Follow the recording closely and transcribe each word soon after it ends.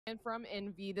And from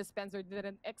Envy, the Spencer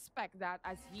didn't expect that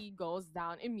as he goes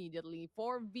down immediately.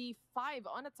 4v5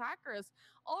 on attackers.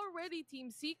 Already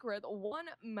Team Secret, one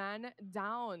man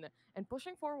down. And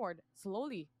pushing forward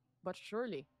slowly but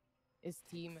surely is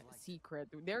Team Secret.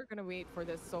 They're gonna wait for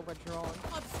this Sova drone,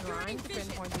 trying to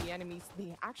pinpoint the enemies.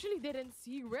 They actually didn't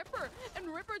see Ripper,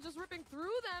 and Ripper just ripping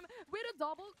through them with a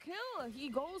double kill. He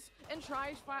goes and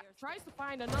tries to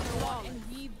find another one, and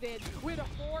he did with a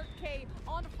 4K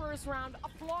on the first round. A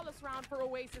flawless round for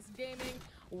Oasis Gaming.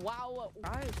 Wow.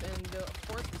 Right, and of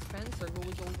course the Spencer, who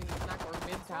was holding the snack or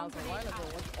mid-house a while ago,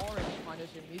 was already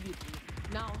punished immediately.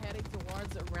 Now heading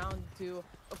towards round 2,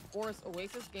 of course,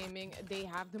 Oasis Gaming, they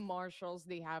have the Marshals,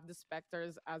 they have the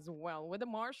Spectres as well. With the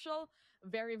Marshal,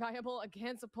 very viable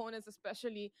against opponents,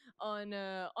 especially on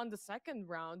the second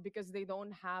round, because they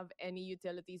don't have any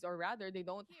utilities, or rather, they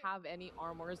don't have any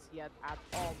armors yet at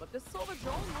all. But the Sova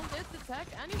drone won't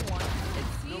detect anyone. It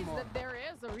sees that there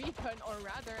is a recon, or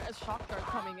rather, a shock dart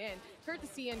coming in.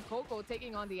 Courtesy and Coco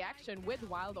taking on the action with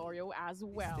Wild Oreo as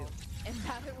well. And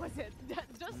that was it.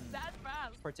 Just that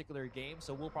fast. Particular game,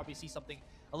 so we'll probably see something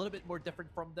a little bit more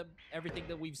different from them. Everything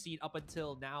that we've seen up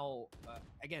until now,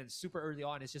 again, super early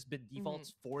on, it's just been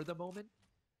defaults for the moment.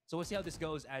 So we'll see how this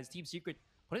goes as Team Secret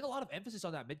putting a lot of emphasis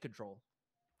on that mid control.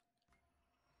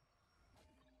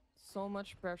 So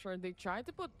much pressure. They tried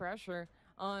to put pressure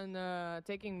on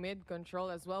taking mid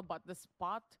control as well, but the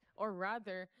spot, or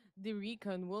rather the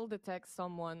recon, will detect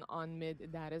someone on mid.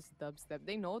 That is Dubstep.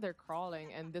 They know they're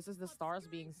crawling, and this is the stars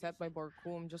being set by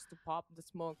Borkum just to pop the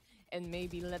smoke and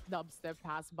maybe let Dubstep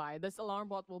pass by. This alarm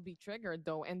bot will be triggered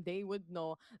though, and they would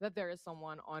know that there is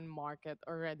someone on market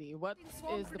already. What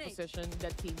is the position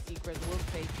that Team Secret will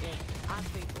take in as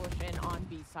they push in on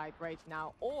B side right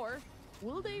now? Or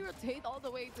will they rotate all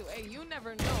the way to A? You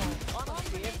never know.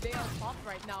 Honestly, if they are top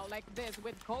right now like this,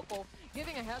 with Coco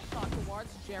giving a headshot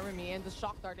towards Jeremy, and the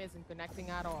shock dart isn't connecting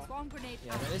at all.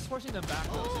 Yeah, it's forcing them back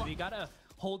though, so we gotta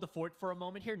hold the fort for a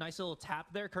moment here. Nice little tap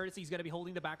there. Courtesy's gonna be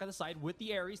holding the back of the side with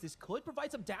the Ares. This could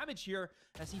provide some damage here,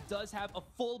 as he does have a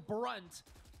full brunt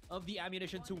of the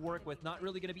ammunition to work with. Not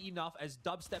really going to be enough as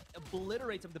Dubstep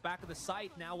obliterates him the back of the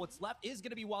site. Now what's left is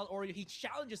going to be Wild Oreo. He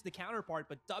challenges the counterpart,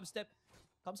 but Dubstep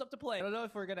comes up to play. I don't know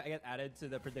if we're gonna get added to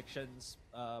the predictions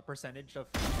percentage of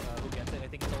who gets it. I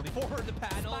think it's only for the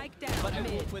panel. But I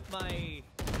went with my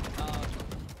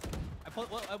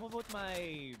I went with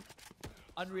my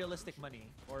unrealistic money,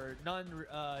 or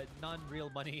non-real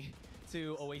money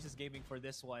to Oasis Gaming for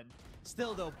this one.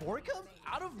 Still though, Borkum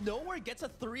out of nowhere gets a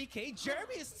 3K.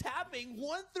 Jeremy is tapping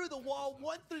one through the wall,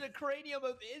 one through the cranium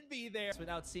of Envy there,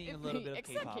 without seeing a little bit of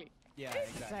K-pop. Yeah,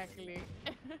 exactly.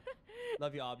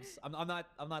 Love you, Obs. I'm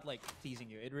not like teasing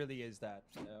you. It really is that.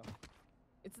 You know?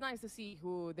 It's nice to see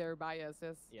who their bias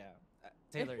is. Yeah,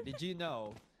 Taylor, did you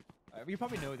know? You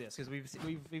probably know this because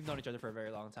we've known each other for a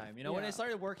very long time. You know, when I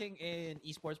started working in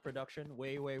esports production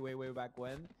way back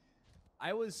when,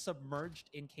 I was submerged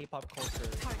in K-pop culture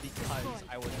because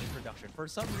I was in production. For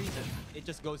some reason, it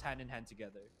just goes hand in hand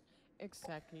together.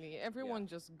 Exactly. Everyone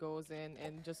just goes in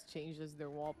and just changes their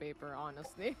wallpaper,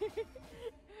 honestly,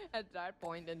 at that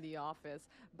point in the office.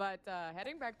 But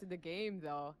heading back to the game,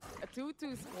 though, a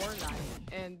 2-2 scoreline,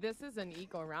 and this is an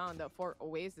eco round for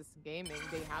Oasis Gaming.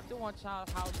 They have to watch out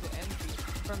how the entry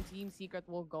from Team Secret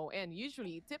will go in.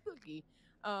 Usually, typically,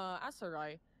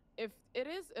 Asarai, if it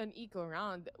is an eco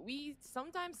round, we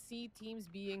sometimes see teams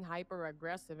being hyper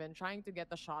aggressive and trying to get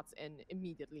the shots in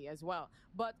immediately as well.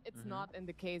 But it's not in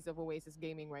the case of Oasis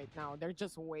Gaming right now. They're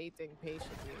just waiting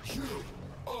patiently.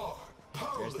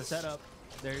 There's the setup.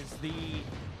 There's the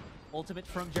ultimate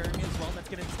from Jeremy as well. That's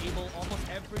going to disable almost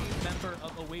every member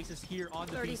of Oasis here on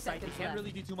the B side. They can't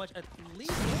really do too much. At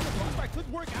least the crossfire could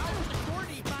work out with the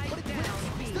shorty, but it didn't.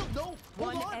 Still no.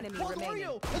 Hold on. Wild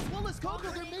Oreo as well as Coco.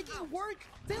 They're making work.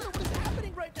 Taylor, what is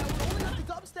happening right now? We're only on the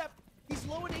Dubstep. He's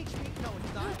low in HP. No,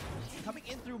 he's not. He's coming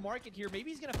in through market here. Maybe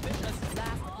he's going to finish us.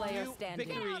 Last player standing.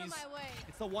 Get out of my way.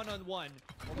 It's the one-on-one.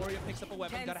 Oreo picks up a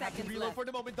weapon. Gotta have to reload for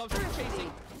the moment. Dubstep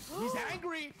chasing. He's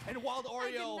angry, and Wild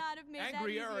Oreo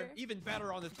angrier, even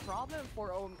better on the problem for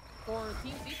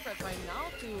Team Secret right now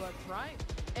to try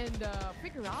and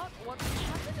figure out what's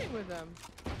happening with them.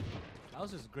 That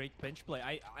was just great pinch play.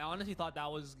 I honestly thought that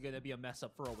was gonna be a mess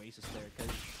up for Oasis there,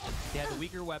 because they had the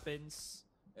weaker weapons.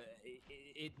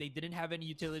 They didn't have any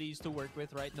utilities to work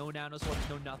with, right? No nanoswarms,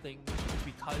 no nothing,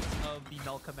 because of the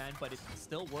null command, but it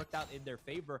still worked out in their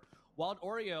favor. Wild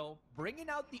Oreo bringing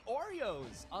out the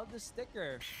Oreos on the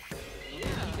sticker. He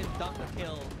can dunk a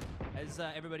kill as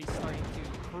everybody's starting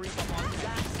to creep up on the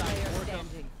side.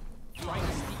 Borkum trying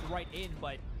to sneak right in,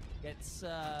 but gets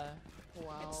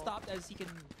stopped as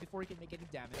before he can make any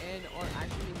damage. And or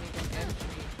actually make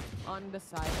on the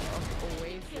side of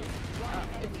Oasis.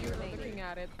 If you're looking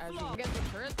at it as you get the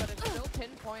turret, but it's still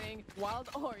pinpointing Wild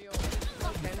Oreo.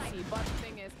 But the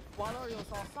thing is, Wild Oreo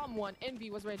saw someone,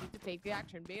 Envy was ready to take the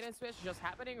action. Bait and switch just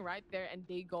happening right there, and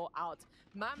they go out.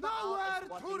 Mamba out is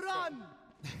what they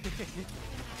say.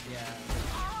 Yeah,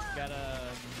 gotta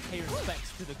pay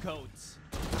respects to the goats.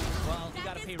 Well, you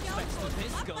gotta pay respects to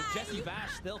this goat. Jesse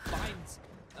Bash still finds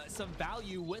some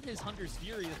value with his Hunter's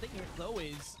Fury. The thing here, though,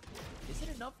 is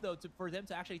it enough, though, for them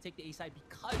to actually take the A side?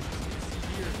 Because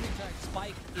here,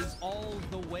 Spike is all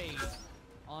the way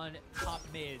on top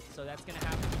mid, so that's gonna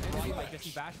happen by Jesse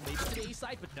Bash, maybe to the A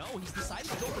side, but no, he's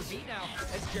decided to go for B now,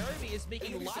 as Jeremy is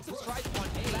making lots of strides on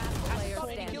A, has not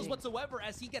any kills whatsoever,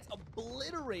 as he gets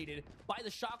obliterated by the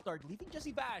shock dart, leaving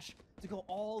Jesse Bash to go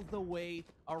all the way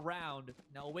around.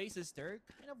 Now Oasis, they're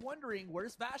kind of wondering,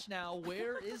 where's Bash now?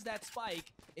 Where is that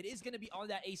Spike? It is gonna be on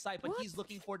that A side, but he's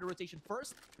looking for the rotation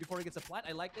first before he gets a plant.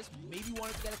 I like this. Maybe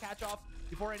wanted to get a catch off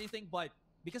before anything, but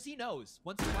because he knows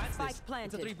once he plants this,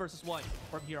 it's a 3 versus 1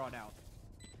 from here on out.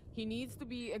 He needs to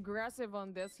be aggressive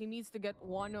on this. He needs to get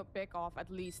one pick off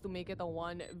at least to make it a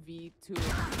 1v2.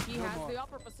 He has the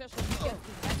upper position. He gets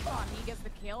the headshot. He gets the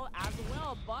kill as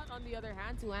well. But on the other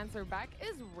hand, to answer back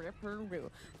is Ripperoo.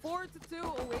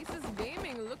 4-2. Oasis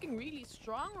Gaming looking really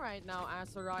strong right now,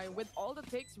 Asarai, with all the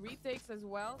takes, retakes as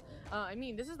well. I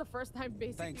mean, this is the first time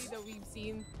basically that we've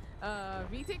seen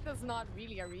retake that's not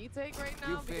really a retake right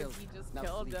now because he just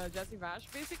killed Jesse Bash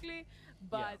basically.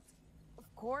 But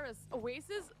of course,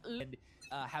 Oasis and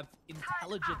have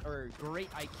intelligent or great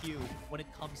IQ when it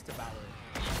comes to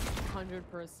Valorant.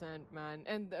 100%, man.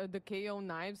 And the KO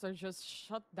knives are just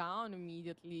shut down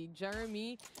immediately.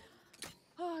 Jeremy,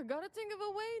 gotta think of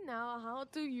a way now how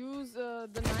to use the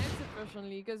knives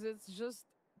efficiently, because it's just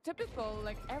typical,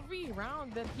 like every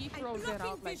round that he throws it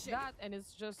out like that and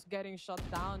it's just getting shut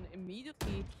down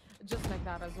immediately just like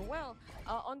that as well.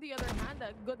 On the other hand,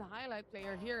 a good highlight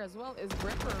player here as well is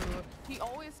Ripperoo. He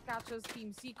always catches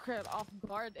Team Secret off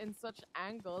guard in such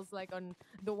angles, like on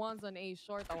the ones on A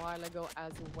short a while ago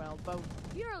as well. But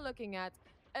we are looking at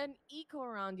an eco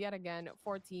round yet again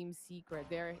for Team Secret.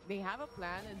 They have a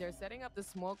plan and they're setting up the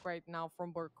smoke right now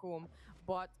from Borkum.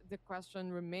 But the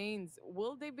question remains,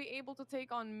 will they be able to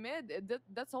take on mid?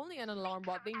 That's only an alarm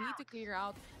bot. They need to clear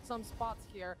out some spots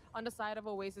here on the side of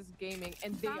Oasis Gaming,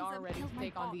 and they are ready to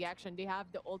take on the action. They have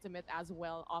the ultimate as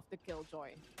well off the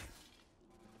Killjoy.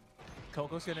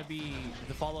 Coco's gonna be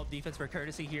the follow-up defense for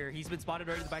Courtesy here. He's been spotted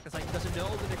right in the back of the site. He doesn't know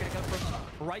that they're gonna come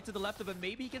from right to the left of him.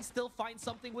 Maybe he can still find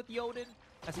something with the Odin,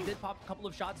 as he did pop a couple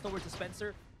of shots towards the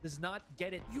Spencer. Does not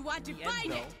get it. You want to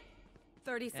find it?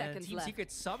 30 and seconds Team left.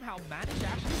 Secret somehow managed to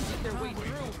actually get their way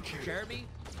through. Jeremy,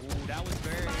 ooh, that was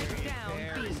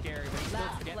very scary. But he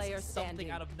still gets something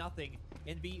out of nothing.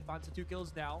 Envy finds the 2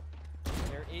 kills now.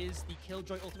 There is the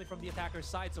Killjoy ultimate from the attacker's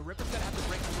side, so Ripper's gonna have to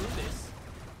break through this.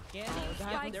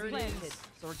 There it is.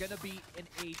 So we're gonna be in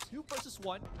a 2 versus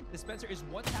 1. The Spencer is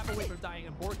 1 tap away from dying,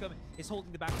 and Borkum is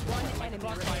holding the back of the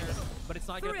crossfire, but it's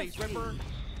not gonna face Ripper.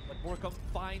 But Borkum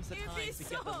finds the time to get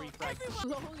the refrag.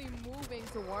 Slowly moving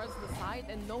towards the side,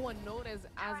 and no one noticed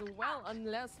as well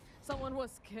unless someone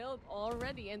was killed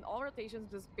already, and all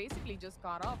rotations just basically just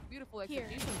got off. Beautiful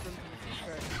execution from Team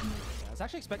Secret. I was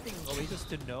actually expecting Oasis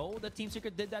to know that Team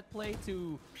Secret did that play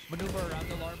to maneuver around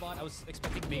the alarm bot. I was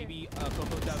expecting maybe Coco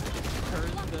to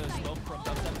turn the smoke from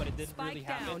Dubstep, but it didn't really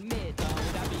happen. With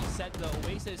that being said, the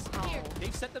Oasis,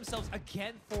 they've set themselves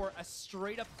again for a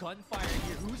straight-up gunfire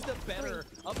here. Who's the better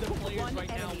of the players right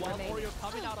now? Wild Oreo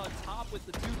coming out on top with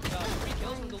the 3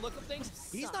 kills from the look of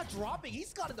things. He's not dropping.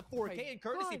 He's got into 4K, and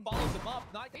Courtesy follows him up.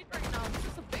 Not right now. This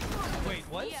is a big one. Wait,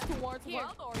 what? Towards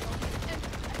Wild Oreo. And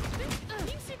I think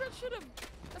Team Secret should have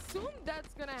assumed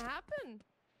that's gonna happen.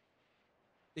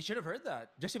 They should have heard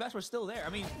that. Jesse Bash was still there. I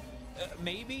mean,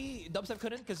 maybe Dubstep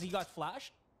couldn't because he got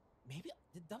flashed. Maybe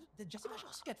did Jesse Bash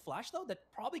also get flashed though? That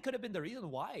probably could have been the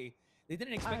reason why they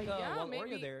didn't expect Wild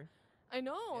Oreo there. I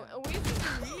know. Oasis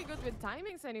is really good with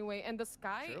timings anyway, and the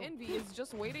Sky Envy is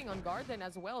just waiting on Garden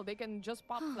as well. They can just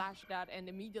pop flash that, and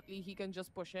immediately he can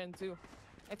just push in too.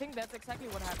 I think that's exactly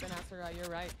what happened, Asura.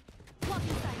 You're right.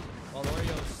 Wild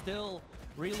Oreo still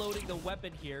reloading the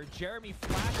weapon here. Jeremy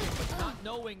flashing, but not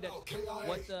knowing that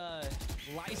what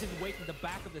lies in wait in the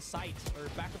back of the site, or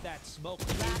back of that smoke,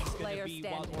 is going to be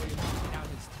Wild Oreo knocking down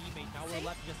his teammate. Now we're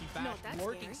left Jesse Bash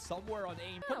working somewhere on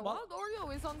aim. Yeah, Wild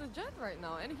Oreo is on the jet right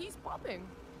now, and he's popping.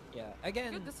 Yeah,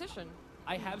 again, good decision.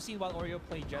 I have seen Wild Oreo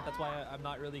play jet, that's why I'm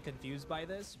not really confused by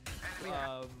this.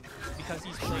 Because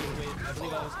he's played with, I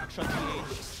believe that was Akshan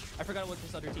TH. I forgot what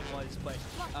his other team was, but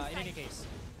in any case,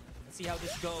 let's see how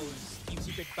this goes. Team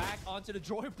Secret back onto the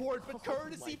drawing board, but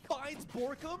Courtesy finds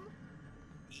Borkum.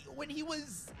 when he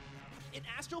was in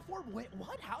astral form. Wait,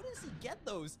 what? How does he get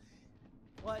those?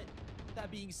 But that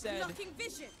being said,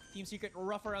 vision. Team Secret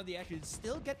rough around the edges,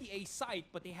 still get the A site,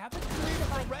 but they haven't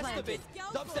cleared the rest of it.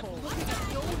 Dubstep looking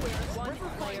at nowhere. River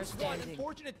player finds one. standing.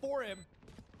 Unfortunate for him.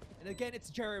 And again, it's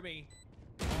Jeremy.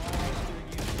 New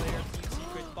player, Team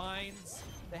Secret finds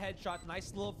the headshot.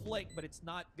 Nice little flick, but it's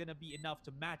not gonna be enough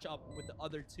to match up with the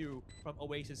other two from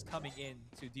Oasis coming in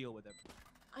to deal with him.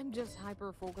 I'm just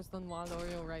hyper focused on Wild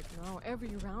Oreo right now.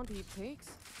 Every round he takes,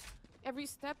 every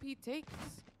step he takes.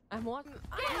 I'm watching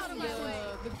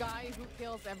the guy who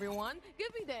kills everyone.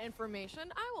 Give me the information.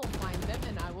 I will find them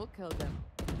and I will kill them.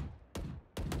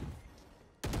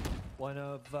 One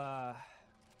of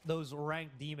those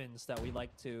ranked demons that we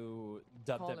like to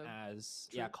dub Call them him. as.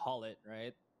 True. Yeah, call it,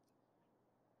 right?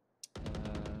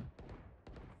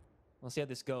 We'll see how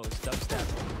this goes.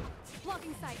 Dubstep.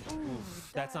 Blocking sight. Ooh,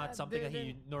 That's not that something that he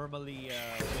didn't- normally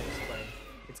wins, but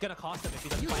it's gonna cost him if he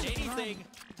doesn't find will anything.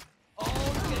 Oh,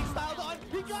 he's getting styled on.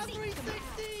 He got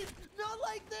 360. Not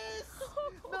like this.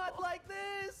 Not like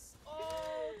this.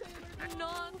 Oh, Taylor.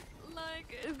 Not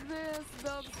like this,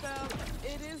 Dubstep.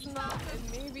 It is not,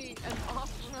 and maybe an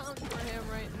off round for him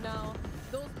right now.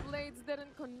 Those blades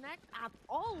didn't connect at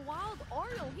all. Wild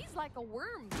Oreo, he's like a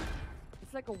worm.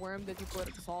 It's like a worm that you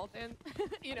put salt in.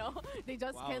 You know, they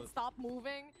just Wow. can't stop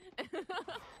moving.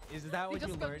 Is that what you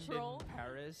just learned control. in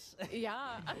Paris?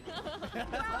 Yeah,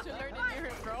 that's what you learned in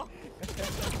Europe, bro.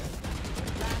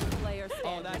 Last player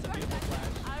standing. Oh, that's a beautiful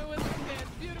flash. I was a kid.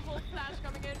 Beautiful flash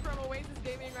coming in from Oasis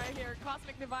Gaming right here.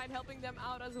 Cosmic Divide helping them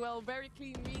out as well. Very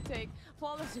clean retake.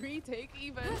 Flawless retake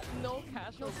even. No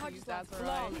casualties. That's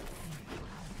right.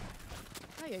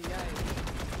 Ay, ay, ay.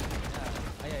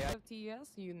 Of TS,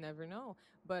 you never know.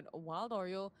 But Wild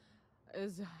Oreo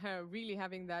is really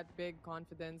having that big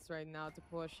confidence right now to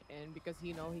push in because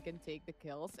he can take the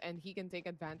kills and he can take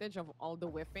advantage of all the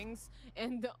whiffings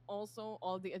and also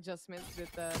all the adjustments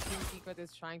that Team Secret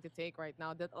is trying to take right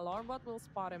now. That alarm bot will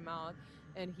spot him out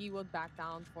and he will back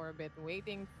down for a bit,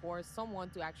 waiting for someone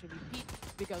to actually peek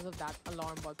because of that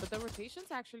alarm bot. But the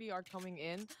rotations actually are coming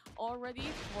in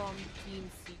already from Team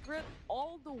Secret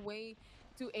all the way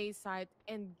to A side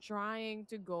and trying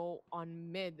to go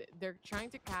on mid. They're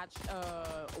trying to catch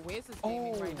Oasis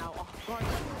Gaming right now. Oh god,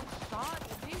 shot.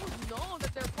 They would know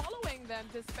that they're following them.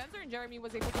 Spencer and Jeremy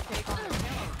was able to take on the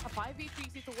kill. A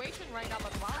 5v3 situation right now,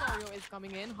 but Wild Oreo is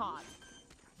coming in hot.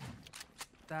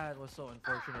 That was so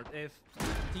unfortunate. If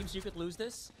Team Secret lose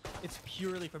this, it's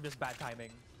purely from just bad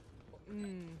timing.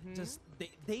 Just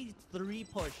they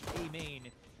 3-pushed A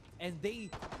main, and they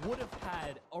would have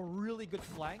had a really good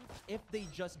flank if they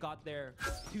just got there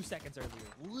 2 seconds earlier.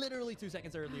 Literally 2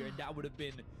 seconds earlier, and that would have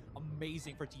been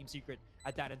amazing for Team Secret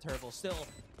at that interval. Still,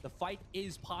 the fight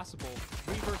is possible.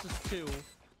 3 versus 2.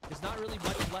 There's not really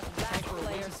much left in the tank for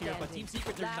Oasis here, but Team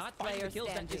Secret, they're not finding the kills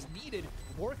that is needed.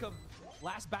 Warcom,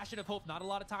 last bastion of hope, not a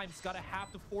lot of time. He's got to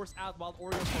have to force out Wild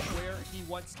Oreo from where he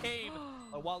once came.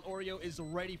 Wild Oreo is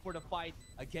ready for the fight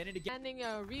again and again. Standing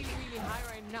really, really high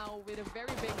right now with a very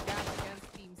big gap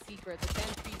against Team Secret. The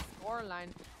 10-3 scoreline,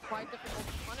 quite difficult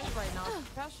to punish right now,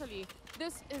 especially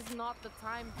this is not the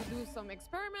time to do some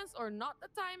experiments or not the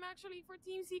time actually for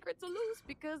Team Secret to lose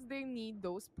because they need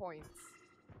those points.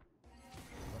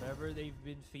 Whatever they've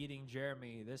been feeding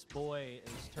Jeremy, this boy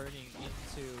is turning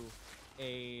into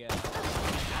a adult.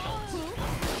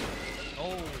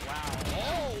 Oh wow!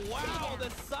 Oh wow! The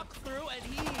suck through, and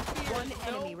he fears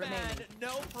no man,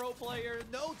 no pro player,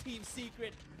 no Team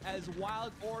Secret. As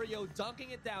Wild Oreo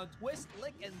dunking it down, twist,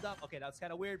 lick, and dump. Okay, that's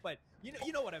kind of weird, but you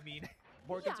know what I mean.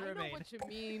 More Yeah, to I know remain. what you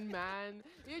mean, man.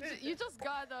 You just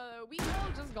got, we all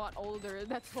just got older.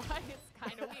 That's why it's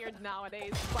kind of weird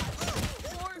nowadays. But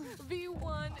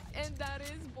 4v1, and that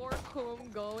is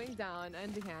Borkum going down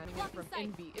and handing it from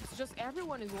Envy. It's just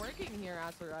everyone is working here,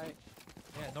 Azurai.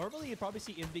 Yeah, normally you'd probably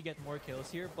see Envy get more kills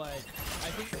here, but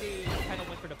I think they kind of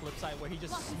went for the flip side where he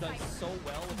just does so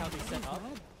well with how they set up.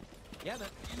 Yeah, man.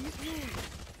 You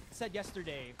said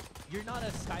yesterday, you're not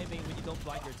a Sky main when you don't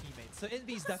blind your teammates. So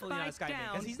Envy's definitely not a Sky main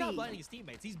because he's not blinding his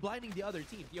teammates. He's blinding the other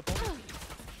team, the opponent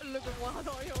team. Look at Wild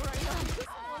Oreo right now. He just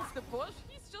wants to push.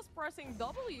 He's just pressing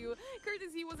W.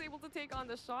 Curtis, he was able to take on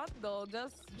the shot though.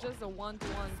 Just a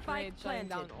 1-to-1 trade shutting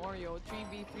down Oreo.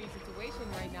 3v3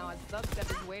 situation right now as Dubstep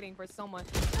is waiting for someone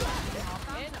to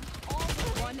hop in.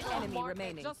 Also, one enemy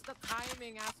remaining. Just the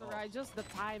timing, Azurai. Just the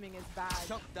timing is bad.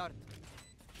 Shock dart.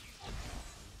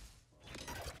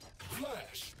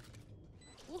 Flash.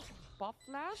 Pop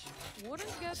flash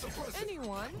wouldn't get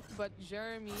anyone, but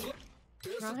Jeremy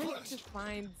There's a Trying flash. to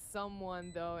find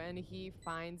someone though, and he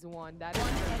finds one. That One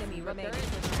is enemy but there remaining.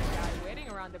 is a guy waiting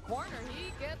around the corner.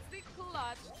 He gets the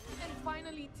clutch, and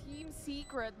finally, Team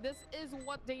Secret. This is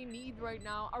what they need right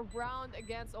now. A round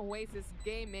against Oasis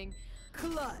Gaming.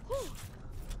 Clutch.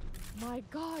 My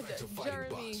God, Back to fighting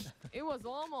Jeremy, box. it was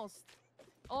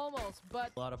almost,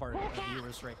 but A lot of our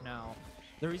viewers right now.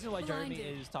 The reason why Jeremy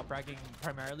is top ranking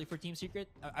primarily for Team Secret,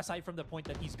 aside from the point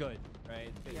that he's good, right?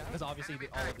 Yeah. Because obviously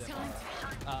all of them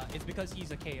are, it's because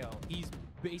he's a KO. He's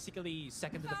basically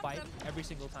second to the fight every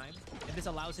single time, and this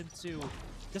allows him to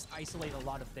just isolate a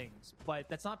lot of things. But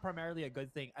that's not primarily a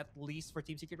good thing, at least for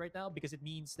Team Secret right now, because it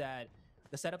means that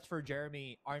the setups for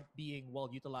Jeremy aren't being well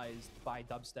utilized by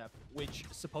Dubstep, which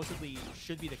supposedly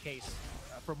should be the case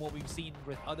from what we've seen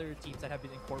with other teams that have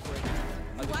been incorporating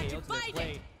the KO to their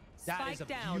play. That is a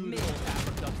beautiful tap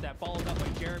from Dubstep, followed up by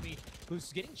Jeremy,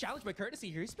 who's getting challenged by Courtesy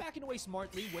here. He's backing away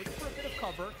smartly, waiting for a bit of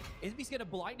cover. Envy's gonna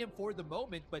blind him for the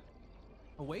moment, but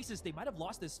Oasis, they might have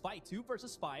lost this fight. 2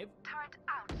 versus 5. Turret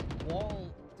out.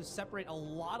 Wall to separate a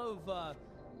lot of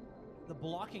the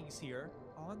blockings here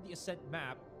on the Ascent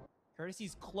map.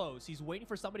 Courtesy's close. He's waiting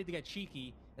for somebody to get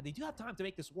cheeky, and they do have time to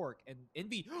make this work. And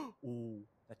Envy, ooh,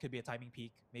 that could be a timing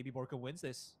peak. Maybe Borka wins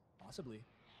this, possibly.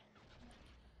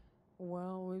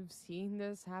 well, we've seen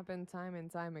this happen time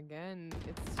and time again.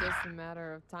 It's just a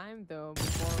matter of time though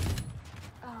before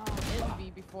Envy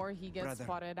before he gets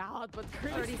spotted out. But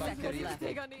 30 seconds left.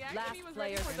 Take on the action. Last He was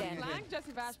player ready for the standing. flank.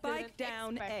 Jesse Bash Spike didn't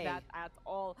down expect A. that at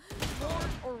all.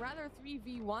 4 or rather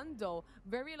 3v1 though.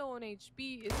 Very low on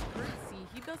HP is Courtesy.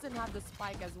 He doesn't have the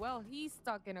spike as well. He's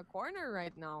stuck in a corner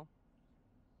right now.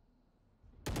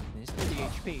 He's 30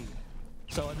 HP.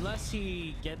 So unless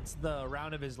he gets the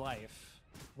round of his life,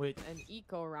 with An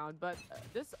eco round, but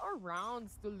these are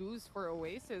rounds to lose for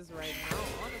Oasis right now.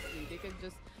 Honestly, they can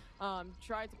just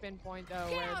try to pinpoint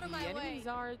where out of the my enemies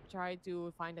way. are, try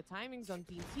to find the timings on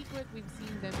Team Secret. We've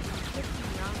seen them do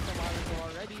 15 rounds a while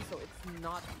ago already, so it's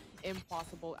not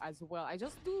impossible as well. I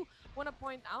just do want to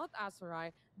point out,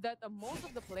 Asarai, that most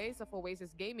of the plays of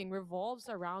Oasis Gaming revolves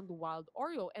around Wild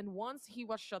Oreo, and once he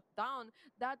was shut down,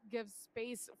 that gives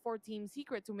space for Team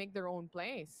Secret to make their own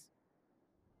plays.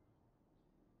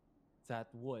 that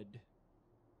would.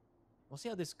 We'll see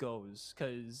how this goes,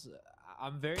 because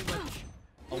I'm very much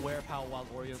aware of how Wild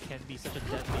Oreo can be such a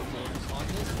deadly force on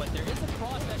this, but there is a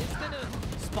cross that is going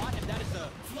to spot him. That is a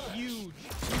huge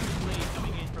blade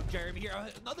coming in from Jeremy here.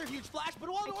 Another huge flash, but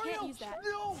Wild I can't Oreo, use that.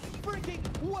 no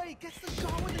freaking way, gets the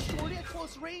shot with the shorty at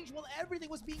close range while everything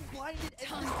was being blinded and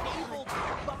disabled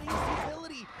by his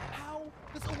utility. How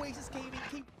does Oasis Gaming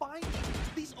keep finding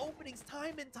these openings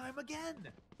time and time again?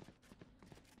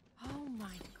 Oh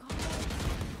my god.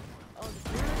 Oh,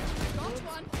 the got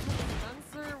one.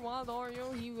 Spencer, Wild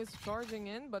Oreo, he was charging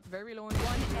in, but very low on One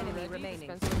already. enemy remaining.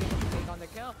 Spencer was able to take on the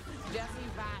kill. Jesse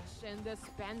Vash and the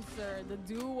Spencer, the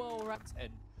duo.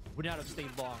 And would not have stayed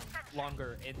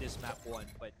longer in this map 1,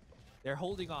 but they're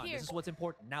holding on. Here. This is what's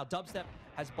important. Now, Dubstep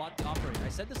has bought the operator. I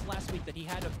said this last week that he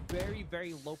had a very,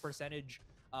 very low percentage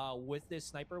with this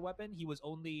sniper weapon. He was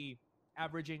only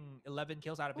averaging 11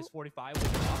 kills out of his 45, which is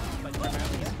awesome, but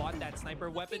apparently he's bought that sniper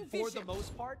weapon for the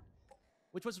most part,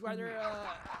 which was rather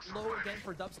low again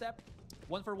for Dubstep.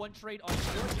 1-for-1 trade on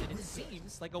short, and it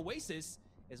seems like Oasis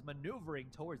is maneuvering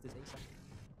towards this A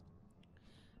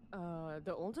side.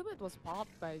 The ultimate was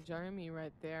popped by Jeremy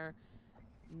right there.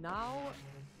 Now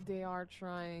they are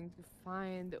trying to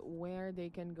find where they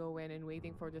can go in and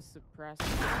waiting for the suppressor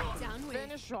to Down with.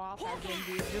 finish off. As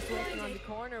Indeed just working on the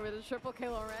corner with a triple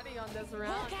kill already on this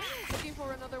round. Looking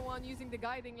for another one using the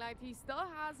guiding light. He still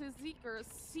has his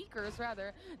seekers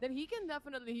rather, that he can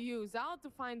definitely use out to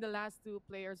find the last 2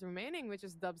 players remaining, which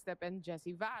is Dubstep and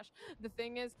Jesse Vash. The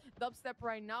thing is, Dubstep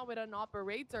right now with an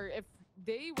operator, if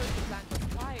they were to plant a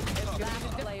spike, it's gonna be Last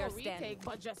a player difficult standing. retake,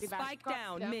 but Jesse Spike Vash cuts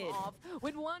down, them mid. off.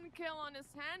 With 1 kill on his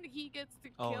hand, he gets to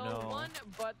Oh, kill no. 1,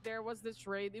 but there was the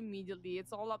trade immediately.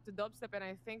 It's all up to Dubstep, and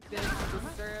I think this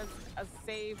deserves a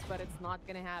save, but it's not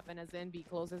gonna happen as NB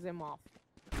closes him off.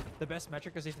 The best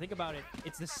metric, because if you think about it,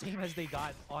 it's the same as they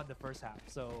got on the first half.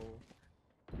 So,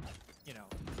 you know.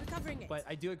 Recovering it. But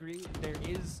I do agree, there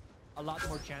is a lot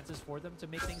more chances for them to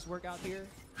make things work out here.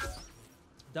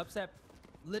 Dubstep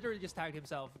literally just tagged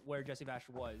himself where Jesse Bash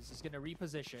was. He's going to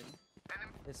reposition.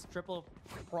 This triple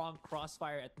prong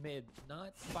crossfire at mid,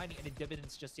 not finding any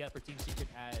dividends just yet for Team Secret,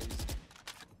 as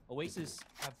Oasis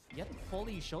have yet to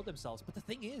fully show themselves. But the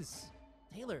thing is,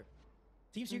 Taylor,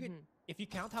 Team Secret, if you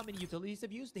count how many utilities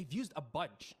they've used a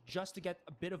bunch just to get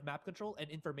a bit of map control and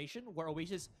information, where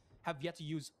Oasis have yet to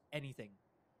use anything.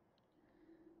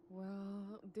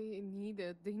 Well, they need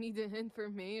it. They need the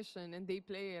information, and they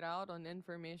play it out on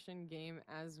information game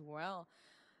as well.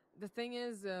 The thing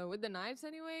is, with the knives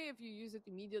anyway, if you use it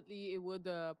immediately, it would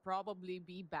probably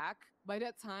be back by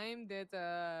the time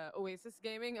that Oasis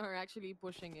Gaming are actually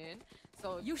pushing in.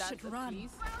 So You that's should at run.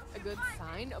 least a good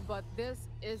sign. But this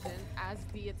isn't, as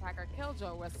the attacker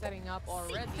Killjoy was setting up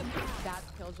already that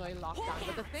Killjoy lockdown.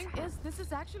 But the thing is, this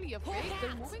is actually a fake.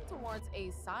 They're moving towards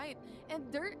A side, and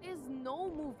there is no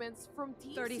movements from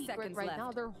Team 30 Secret seconds right left.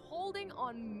 now. They're holding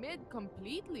on mid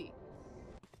completely.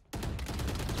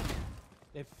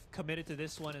 They've committed to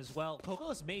this one as well. Coco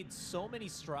has made so many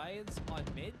strides on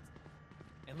mid.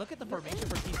 And look at the formation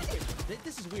for Team Secret.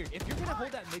 This is weird. If you're going to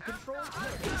hold that mid control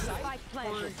inside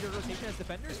for your rotation as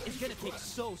defenders, it's going to take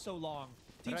so long.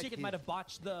 Team Secret might have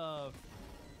botched the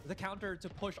counter to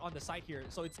push on the side here.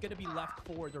 So it's going to be left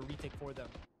for the retake for them.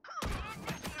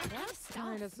 That's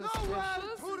kind of suspicious.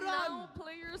 Now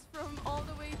players from all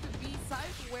the way to B side,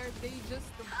 where they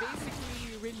just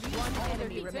basically release One all their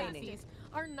enemy remaining. DPSs,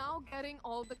 are now getting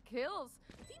all the kills.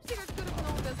 Team Secret could have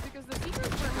known this because the Secrets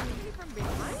were actually from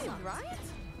behind, right?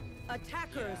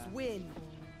 Attackers win.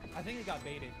 I think it got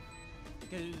baited.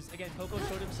 Because, again, Coco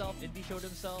showed himself, Indy showed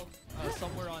himself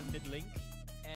somewhere on mid link.